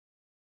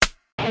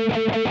Hello,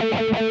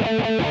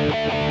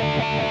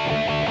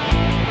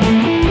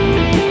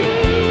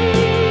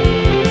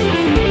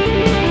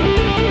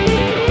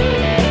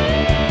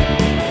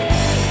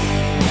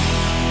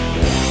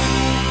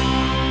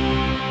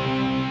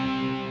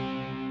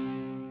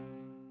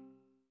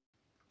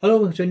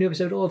 welcome to a new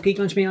episode of Geek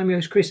Lunch. I'm your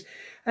host Chris.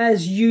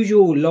 As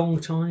usual,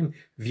 long-time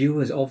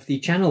viewers of the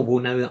channel will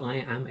know that I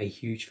am a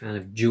huge fan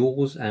of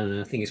Jaws, and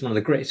I think it's one of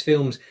the greatest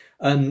films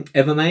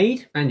ever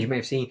made. And you may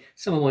have seen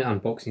some of my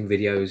unboxing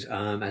videos,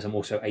 as I'm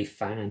also a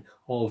fan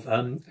of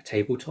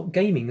tabletop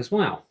gaming as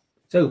well.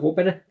 So what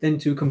better than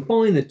to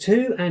combine the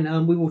two,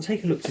 and we will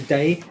take a look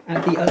today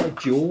at the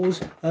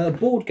Jaws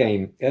board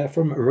game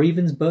from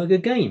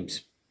Ravensburger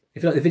Games.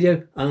 If you like the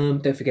video,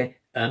 don't forget,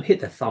 hit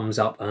the thumbs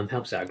up,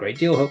 helps out a great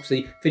deal, helps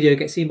the video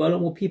get seen by a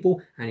lot more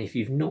people. And if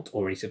you've not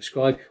already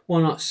subscribed,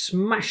 why not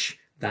smash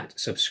that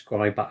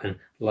subscribe button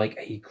like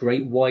a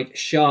great white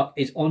shark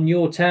is on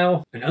your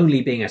tail. And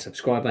only being a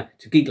subscriber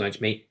to Geek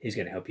Lunch Me is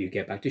going to help you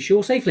get back to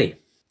shore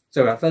safely.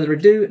 So without further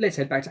ado, let's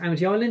head back to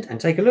Amity Island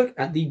and take a look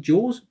at the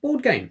Jaws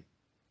board game.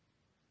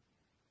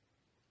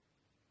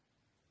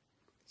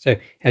 So,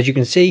 as you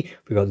can see,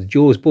 we've got the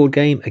Jaws board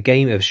game, a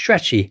game of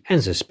strategy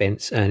and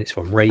suspense, and it's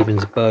from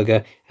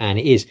Ravensburger, and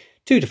it is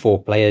 2 to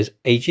 4 players,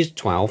 ages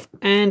 12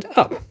 and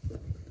up.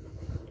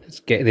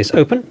 Let's get this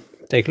open,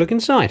 take a look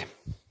inside.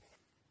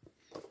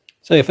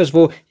 So, first of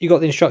all, you've got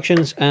the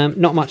instructions,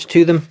 not much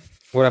to them.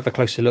 We'll have a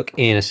closer look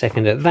in a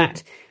second at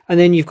that. And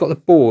then you've got the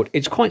board.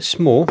 It's quite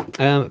small,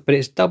 but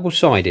it's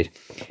double-sided.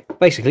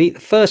 Basically, the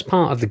first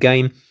part of the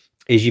game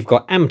is you've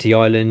got Amity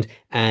Island,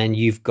 and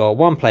you've got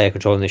one player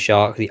controlling the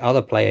shark. The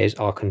other players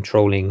are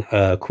controlling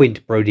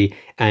Quint, Brody,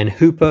 and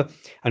Hooper.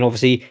 And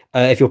obviously,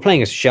 if you're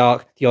playing as a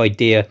shark, the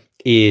idea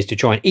is to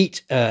try and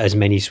eat as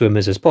many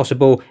swimmers as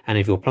possible. And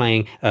if you're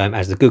playing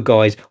as the good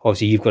guys,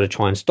 obviously you've got to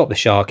try and stop the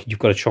shark. You've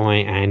got to try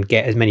and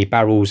get as many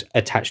barrels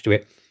attached to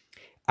it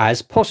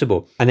as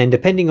possible. And then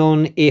depending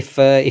on if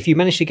you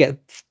manage to get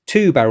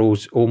 2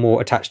 barrels or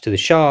more attached to the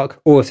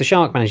shark, or if the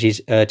shark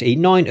manages to eat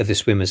 9 of the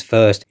swimmers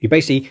first, you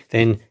basically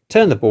then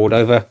turn the board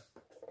over.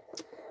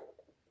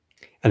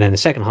 And then the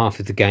second half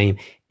of the game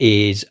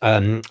is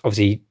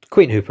obviously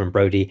Quint, Hooper and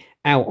Brody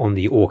out on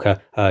the orca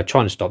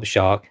trying to stop the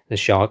shark. The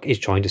shark is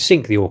trying to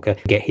sink the orca,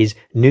 get his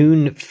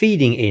noon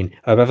feeding in.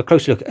 We'll have a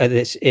closer look at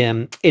this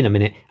in a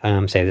minute.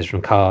 Say there's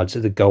some cards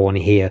that go on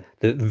here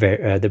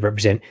that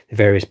represent the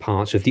various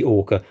parts of the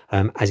orca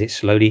as it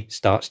slowly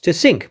starts to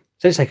sink.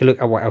 So let's take a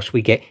look at what else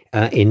we get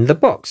in the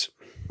box.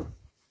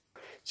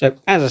 So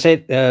as I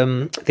said,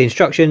 the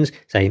instructions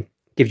say,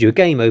 gives you a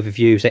game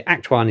overview. So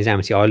Act 1 is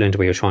Amity Island,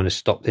 where you're trying to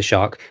stop the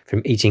shark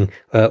from eating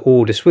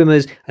all the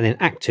swimmers. And then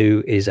Act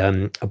 2 is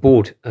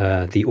aboard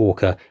the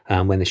orca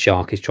when the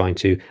shark is trying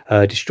to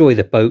destroy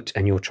the boat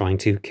and you're trying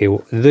to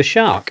kill the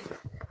shark.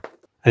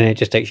 And then it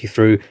just takes you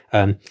through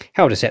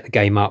how to set the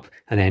game up.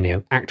 And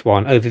then, Act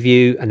 1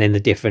 overview, and then the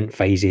different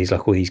phases.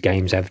 Like all these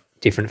games have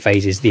different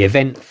phases. The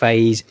event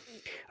phase,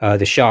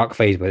 the shark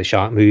phase where the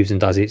shark moves and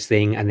does its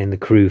thing, and then the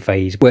crew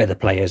phase where the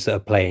players that are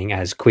playing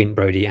as Quint,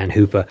 Brody and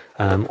Hooper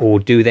all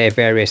do their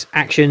various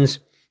actions.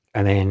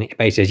 And then it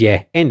basically says,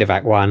 yeah, end of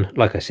Act 1.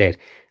 Like I said,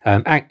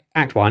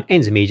 Act 1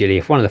 ends immediately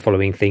if one of the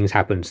following things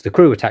happens. The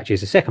crew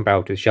attaches the second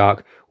barrel to the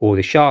shark, or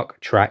the shark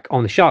track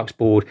on the shark's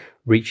board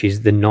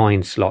reaches the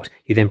 9 slot.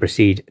 You then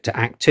proceed to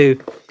Act 2.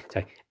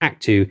 So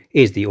Act 2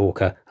 is the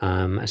orca,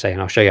 and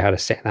I'll show you how to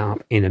set that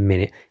up in a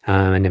minute.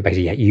 And then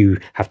basically, you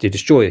have to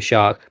destroy the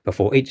shark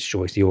before it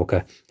destroys the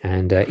orca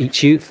and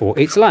eats you for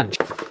its lunch.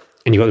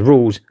 And you've got the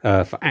rules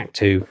for Act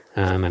 2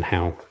 and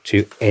how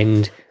to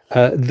end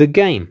the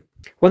game.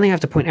 One thing I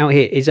have to point out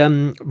here is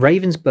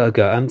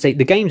Ravensburger. Say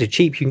the games are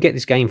cheap. You can get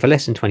this game for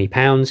less than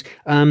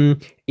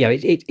 £20.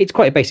 It's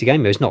quite a basic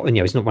game. It's not,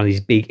 it's not one of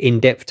these big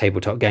in-depth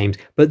tabletop games,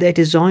 but their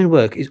design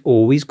work is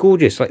always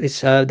gorgeous. Like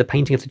this, the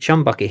painting of the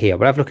chum bucket here.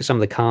 We'll have a look at some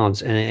of the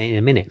cards in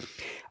a minute.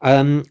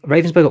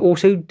 Ravensburger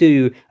also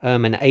do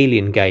an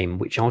Alien game,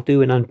 which I'll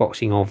do an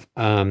unboxing of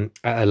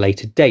at a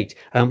later date,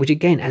 which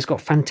again has got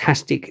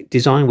fantastic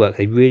design work.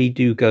 They really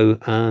do go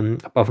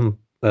above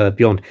and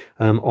beyond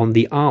on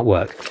the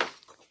artwork.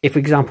 If, for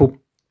example,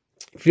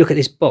 if you look at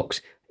this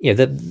box,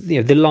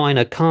 the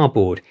liner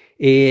cardboard,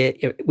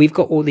 we've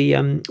got all the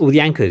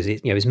anchors.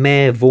 It's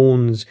Mayor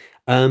Vaughan's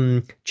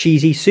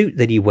cheesy suit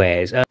that he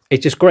wears.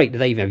 It's just great that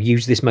they've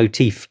used this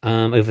motif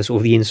over sort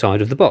of the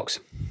inside of the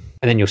box.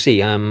 And then you'll see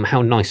how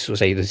nice,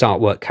 this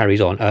artwork carries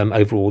on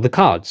over all the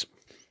cards.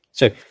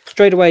 So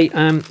straight away,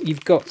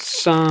 you've got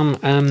some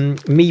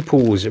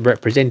meeples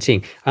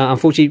representing.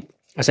 Unfortunately,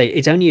 I say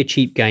it's only a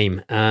cheap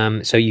game,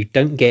 so you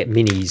don't get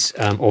minis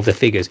of the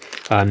figures,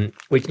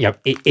 which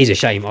it is a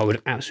shame. I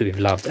would absolutely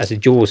have loved, as a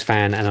Jaws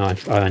fan, and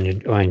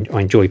I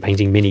enjoy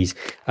painting minis.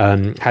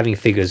 Having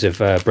figures of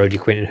Brody,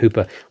 Quint, and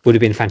Hooper would have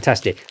been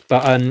fantastic.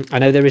 But I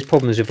know there is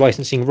problems with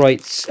licensing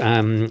rights,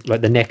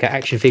 like the NECA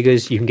action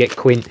figures. You can get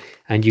Quint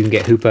and you can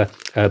get Hooper,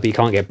 but you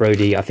can't get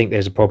Brody. I think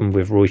there's a problem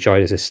with Roy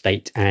Scheider's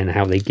estate and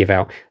how they give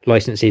out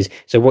licenses.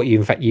 So what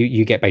you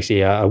you get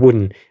basically a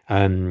wooden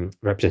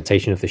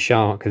representation of the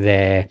shark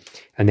there,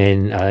 and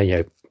then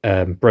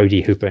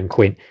Brody, Hooper, and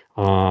Quint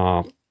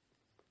are,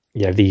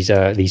 you know, these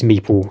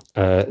meeple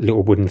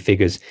little wooden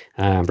figures,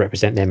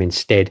 represent them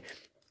instead.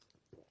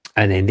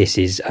 And then this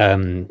is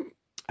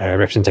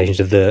representations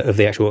of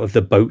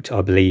the boat,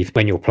 I believe,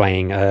 when you're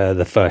playing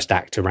the first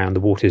act around the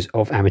waters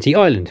of Amity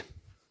Island.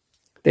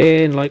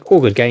 Then, like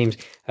all good games,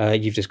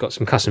 you've just got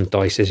some custom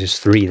dice. There's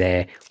just 3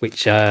 there,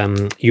 which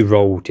you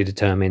roll to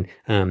determine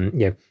you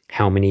know,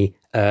 how many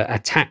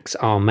attacks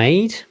are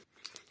made.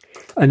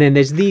 And then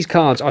there's these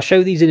cards. I'll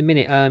show these in a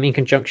minute in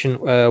conjunction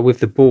with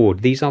the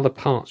board. These are the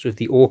parts of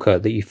the orca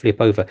that you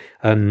flip over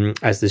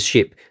as the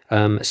ship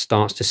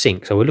starts to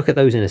sink. So we'll look at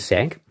those in a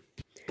sec.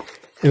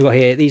 We've got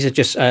here, these are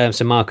just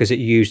some markers that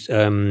you use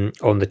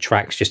on the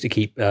tracks just to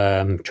keep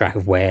track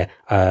of where,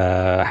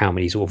 how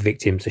many sort of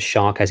victims the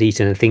shark has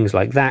eaten and things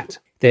like that.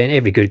 Then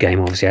every good game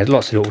obviously has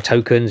lots of little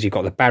tokens. You've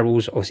got the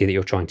barrels, obviously, that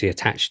you're trying to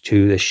attach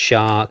to the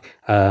shark,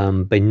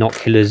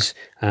 binoculars,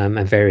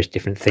 and various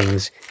different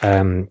things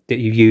that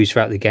you use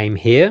throughout the game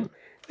here.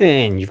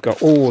 Then you've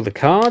got all the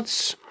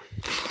cards.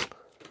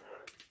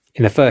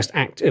 In the first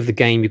act of the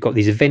game, you've got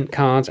these event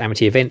cards,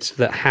 Amity events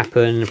that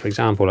happen, for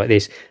example, like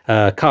this.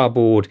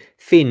 Cardboard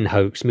fin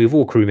hoax, move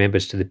all crew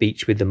members to the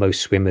beach with the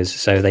most swimmers.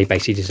 So they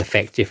basically just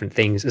affect different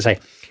things, as I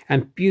say.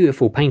 And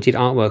beautiful painted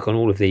artwork on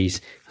all of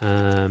these.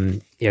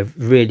 Yeah,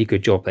 really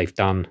good job they've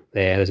done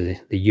there. There's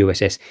the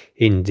USS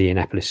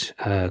Indianapolis,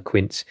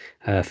 Quint's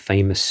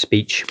famous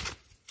speech.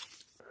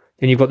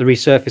 Then you've got the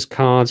resurface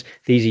cards.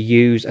 These are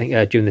used, I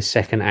think, during the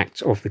second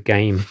act of the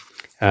game,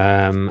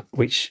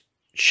 which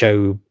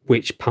show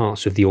which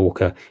parts of the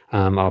orca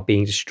are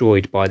being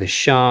destroyed by the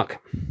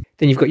shark.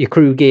 Then you've got your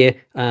crew gear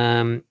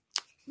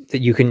that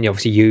you can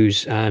obviously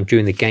use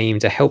during the game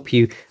to help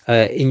you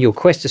in your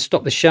quest to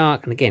stop the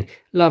shark. And again,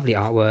 lovely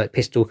artwork,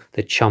 pistol,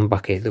 the chum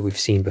bucket that we've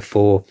seen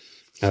before,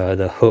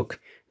 the hook,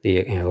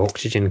 the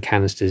oxygen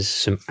canisters,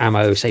 some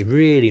ammo. Say,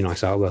 really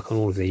nice artwork on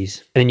all of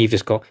these. And then you've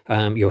just got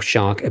your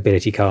shark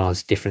ability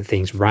cards, different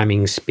things,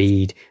 ramming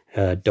speed,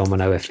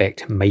 domino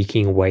effect,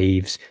 making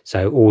waves.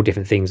 So all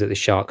different things that the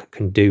shark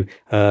can do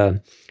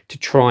to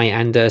try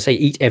and say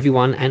eat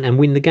everyone and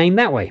win the game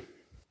that way.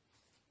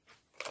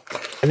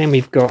 And then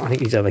we've got, I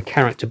think these are the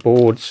character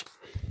boards.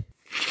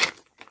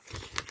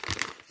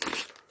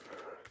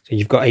 So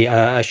you've got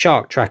a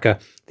shark tracker.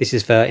 This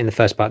is for in the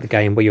first part of the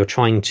game where you're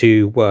trying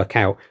to work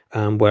out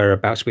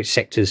whereabouts, which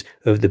sectors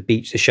of the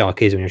beach the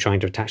shark is when you're trying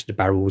to attach the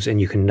barrels,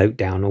 and you can note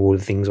down all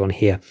the things on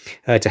here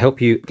to help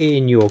you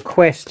in your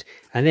quest.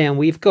 And then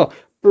we've got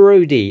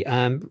Brody,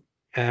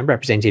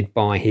 represented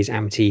by his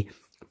Amity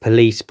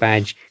police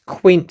badge,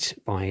 Quint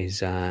by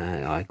his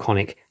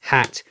iconic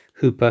hat,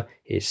 Hooper,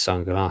 his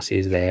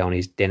sunglasses there on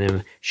his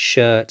denim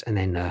shirt, and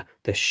then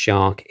the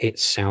shark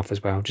itself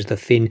as well, just the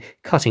fin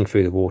cutting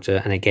through the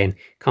water. And again,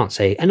 can't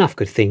say enough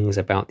good things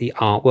about the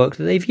artwork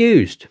that they've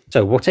used.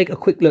 So we'll take a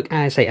quick look,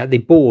 as I say, at the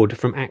board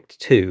from Act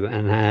 2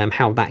 and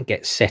how that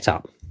gets set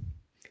up.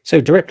 So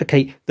to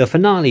replicate the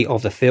finale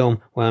of the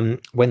film,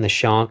 when the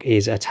shark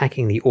is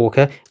attacking the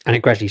orca and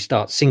it gradually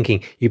starts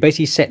sinking, you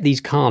basically set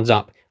these cards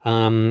up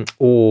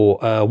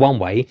one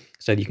way,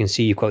 so that you can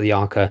see you've got the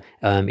orca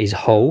is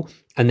whole.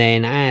 And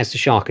then as the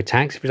shark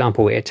attacks, for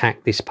example, it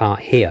attacked this part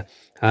here,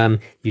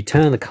 you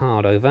turn the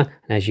card over,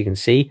 and as you can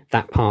see,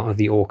 that part of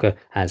the orca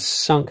has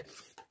sunk.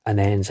 And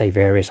then say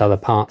various other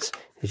parts,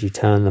 as you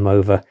turn them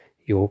over,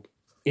 it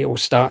will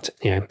start,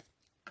 it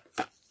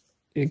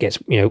gets,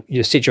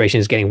 your situation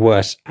is getting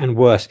worse and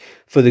worse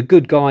for the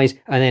good guys.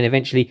 And then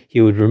eventually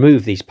you would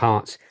remove these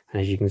parts, and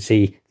as you can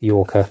see, the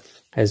orca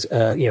has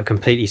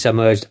completely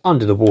submerged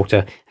under the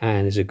water,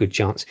 and there's a good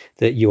chance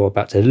that you're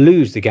about to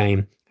lose the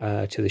game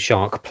to the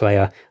shark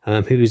player,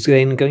 who's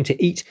then going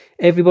to eat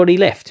everybody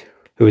left,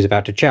 who is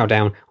about to chow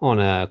down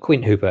on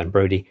Quint, Hooper and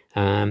Brody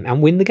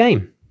and win the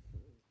game.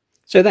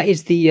 So that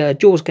is the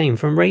Jaws game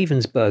from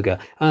Ravensburger.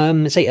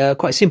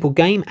 Quite a simple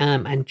game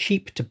and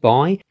cheap to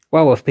buy.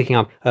 Well worth picking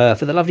up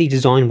for the lovely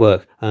design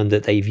work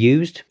that they've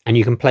used. And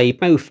you can play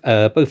both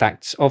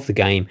acts of the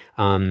game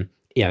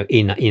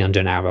in under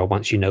an hour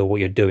once you know what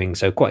you're doing.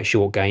 So quite a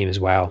short game as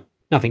well.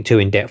 Nothing too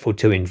in-depth or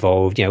too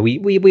involved.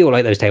 We all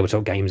like those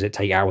tabletop games that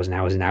take hours and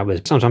hours and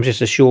hours. Sometimes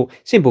just a short,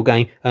 simple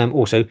game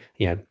also,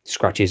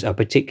 scratches a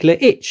particular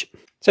itch.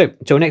 So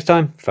until next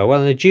time,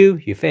 farewell and adieu,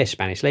 you fair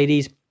Spanish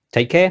ladies.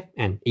 Take care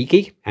and eat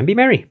geek and be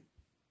merry.